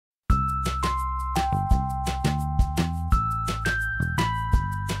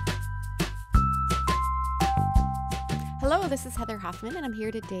Hello, this is Heather Hoffman, and I'm here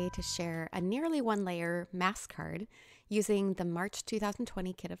today to share a nearly one-layer mask card using the March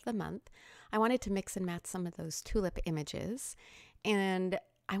 2020 Kit of the Month. I wanted to mix and match some of those tulip images, and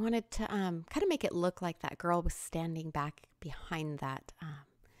I wanted to kind of make it look like that girl was standing back behind that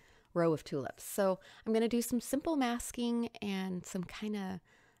row of tulips. So I'm going to do some simple masking and some kind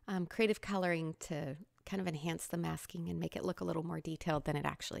of creative coloring to kind of enhance the masking and make it look a little more detailed than it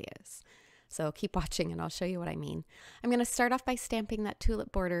actually is. So keep watching and I'll show you what I mean. I'm going to start off by stamping that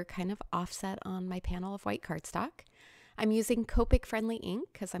tulip border kind of offset on my panel of white cardstock. I'm using Copic friendly ink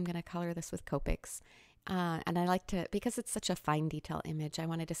because I'm going to color this with Copics. And I like to, because it's such a fine detail image, I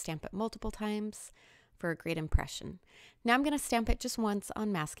wanted to stamp it multiple times for a great impression. Now I'm going to stamp it just once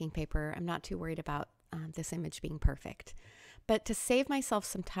on masking paper. I'm not too worried about this image being perfect. But to save myself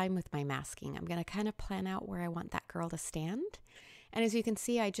some time with my masking, I'm going to kind of plan out where I want that girl to stand. And as you can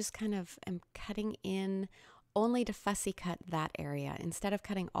see, I just kind of am cutting in only to fussy cut that area. Instead of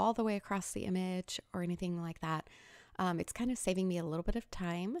cutting all the way across the image or anything like that, it's kind of saving me a little bit of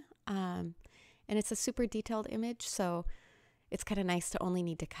time. And it's a super detailed image, so it's kind of nice to only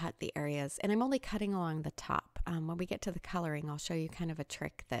need to cut the areas. And I'm only cutting along the top. When we get to the coloring, I'll show you kind of a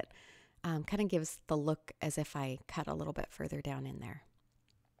trick that kind of gives the look as if I cut a little bit further down in there.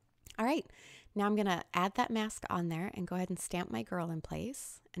 All right, now I'm going to add that mask on there and go ahead and stamp my girl in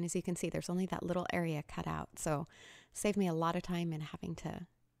place. And as you can see, there's only that little area cut out, so save me a lot of time in having to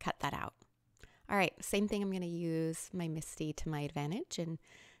cut that out. All right, same thing, I'm going to use my MISTI to my advantage and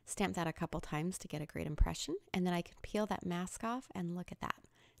stamp that a couple times to get a great impression. And then I can peel that mask off and look at that.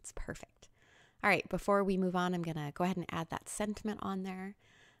 It's perfect. All right, before we move on, I'm going to go ahead and add that sentiment on there.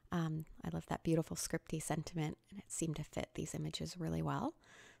 I love that beautiful scripty sentiment, and it seemed to fit these images really well.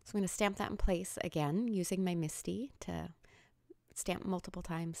 So I'm going to stamp that in place again using my MISTI to stamp multiple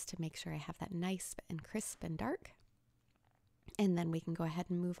times to make sure I have that nice and crisp and dark. And then we can go ahead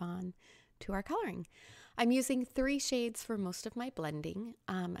and move on to our coloring. I'm using 3 shades for most of my blending.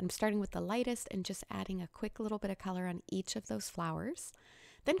 I'm starting with the lightest and just adding a quick little bit of color on each of those flowers.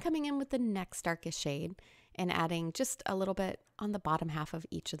 Then coming in with the next darkest shade and adding just a little bit on the bottom half of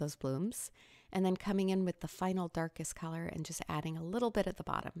each of those blooms. And then coming in with the final darkest color and just adding a little bit at the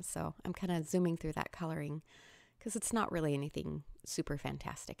bottom. So I'm kind of zooming through that coloring because it's not really anything super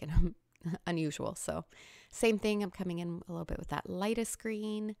fantastic and unusual. So same thing, I'm coming in a little bit with that lightest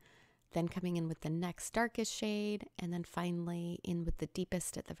green, then coming in with the next darkest shade, and then finally in with the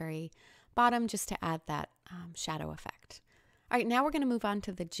deepest at the very bottom just to add that shadow effect. All right, now we're going to move on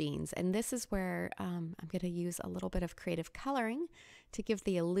to the jeans, and this is where I'm going to use a little bit of creative coloring to give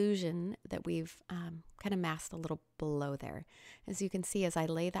the illusion that we've kind of masked a little below there. As you can see, as I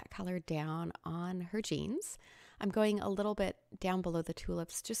lay that color down on her jeans, I'm going a little bit down below the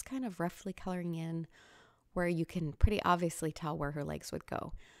tulips, just kind of roughly coloring in where you can pretty obviously tell where her legs would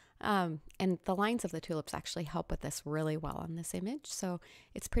go. And the lines of the tulips actually help with this really well on this image, so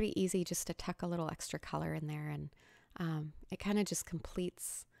it's pretty easy just to tuck a little extra color in there, and it kind of just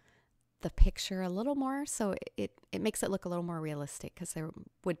completes the picture a little more, so it makes it look a little more realistic because there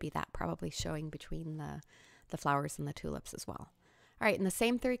would be that probably showing between the flowers and the tulips as well. All right, in the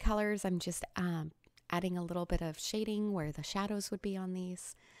same 3 colors, I'm just adding a little bit of shading where the shadows would be on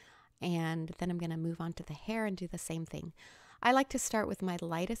these, and then I'm going to move on to the hair and do the same thing. I like to start with my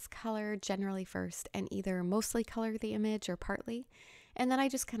lightest color generally first and either mostly color the image or partly, and then I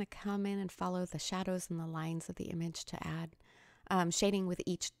just kind of come in and follow the shadows and the lines of the image to add shading with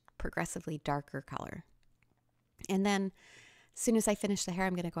each progressively darker color. And then as soon as I finish the hair,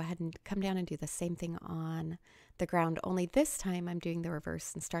 I'm going to go ahead and come down and do the same thing on the ground, only this time I'm doing the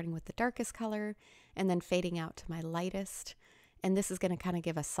reverse and starting with the darkest color and then fading out to my lightest. And this is going to kind of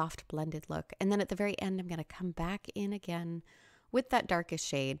give a soft blended look. And then at the very end, I'm going to come back in again with that darkest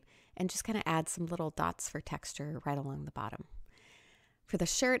shade and just kind of add some little dots for texture right along the bottom. For the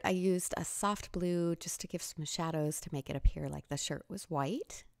shirt, I used a soft blue just to give some shadows to make it appear like the shirt was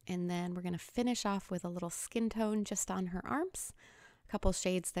white. And then we're going to finish off with a little skin tone just on her arms. A couple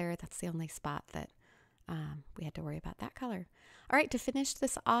shades there. That's the only spot that we had to worry about that color. All right, to finish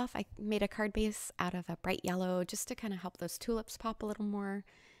this off, I made a card base out of a bright yellow just to kind of help those tulips pop a little more.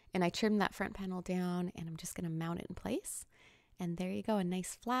 And I trimmed that front panel down, and I'm just going to mount it in place. And there you go, a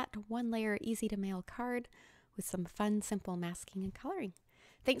nice flat, 1-layer, easy to mail card with some fun, simple masking and coloring.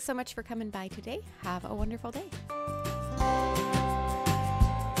 Thanks so much for coming by today. Have a wonderful day.